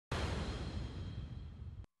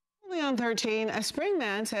on 13, a Spring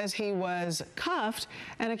man says he was cuffed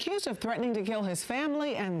and accused of threatening to kill his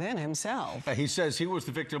family and then himself. He says he was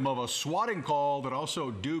the victim of a swatting call that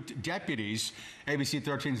also duped deputies. ABC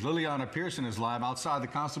 13's Liliana Pearson is live outside the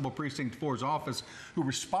Constable Precinct 4's office, who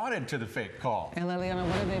responded to the fake call. And Liliana,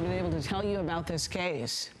 what have they been able to tell you about this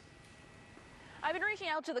case? I've been reaching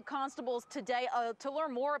out to the constables today to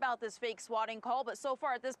learn more about this fake swatting call, but so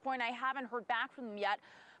far at this point, I haven't heard back from them yet.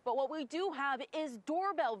 But what we do have is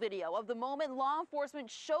doorbell video of the moment law enforcement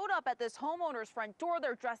showed up at this homeowner's front door.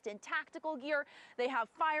 They're dressed in tactical gear, they have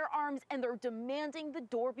firearms, and they're demanding the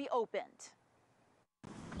door be opened.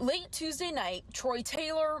 Late Tuesday night, Troy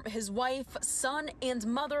Taylor, his wife, son, and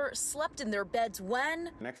mother slept in their beds when...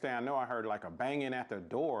 Next thing I know, I heard like a banging at the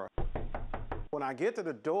door. When I get to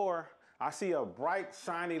the door, I see a bright,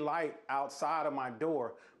 shiny light outside of my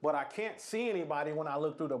door, but I can't see anybody when I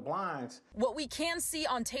look through the blinds. What we can see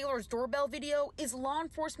on Taylor's doorbell video is law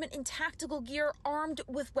enforcement in tactical gear armed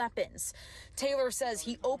with weapons. Taylor says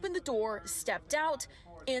he opened the door, stepped out,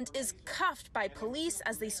 and is cuffed by police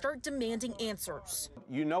as they start demanding answers.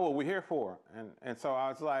 You know what we're here for. And so I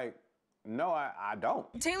was like, no, I don't.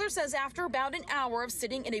 Taylor says after about an hour of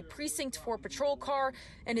sitting in a Precinct 4 patrol car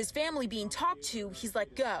and his family being talked to, he's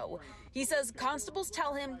let go. He says constables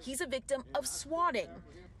tell him he's a victim of swatting,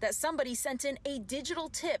 that somebody sent in a digital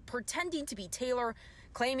tip pretending to be Taylor,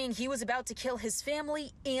 claiming he was about to kill his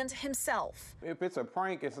family and himself. If it's a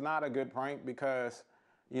prank, it's not a good prank because,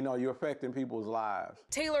 you know, you're affecting people's lives.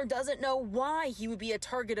 Taylor doesn't know why he would be a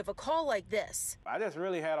target of a call like this. I just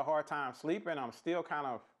really had a hard time sleeping. I'm still kind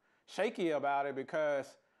of shaky about it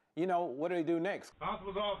because, you know, what do they do next?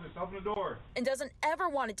 Constable's office, open the door. And doesn't ever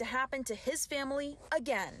want it to happen to his family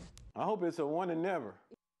again. I hope it's a one and never.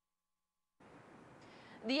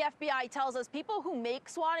 The FBI tells us people who make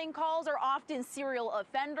swatting calls are often serial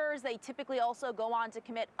offenders. They typically also go on to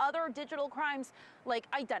commit other digital crimes like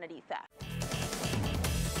identity theft.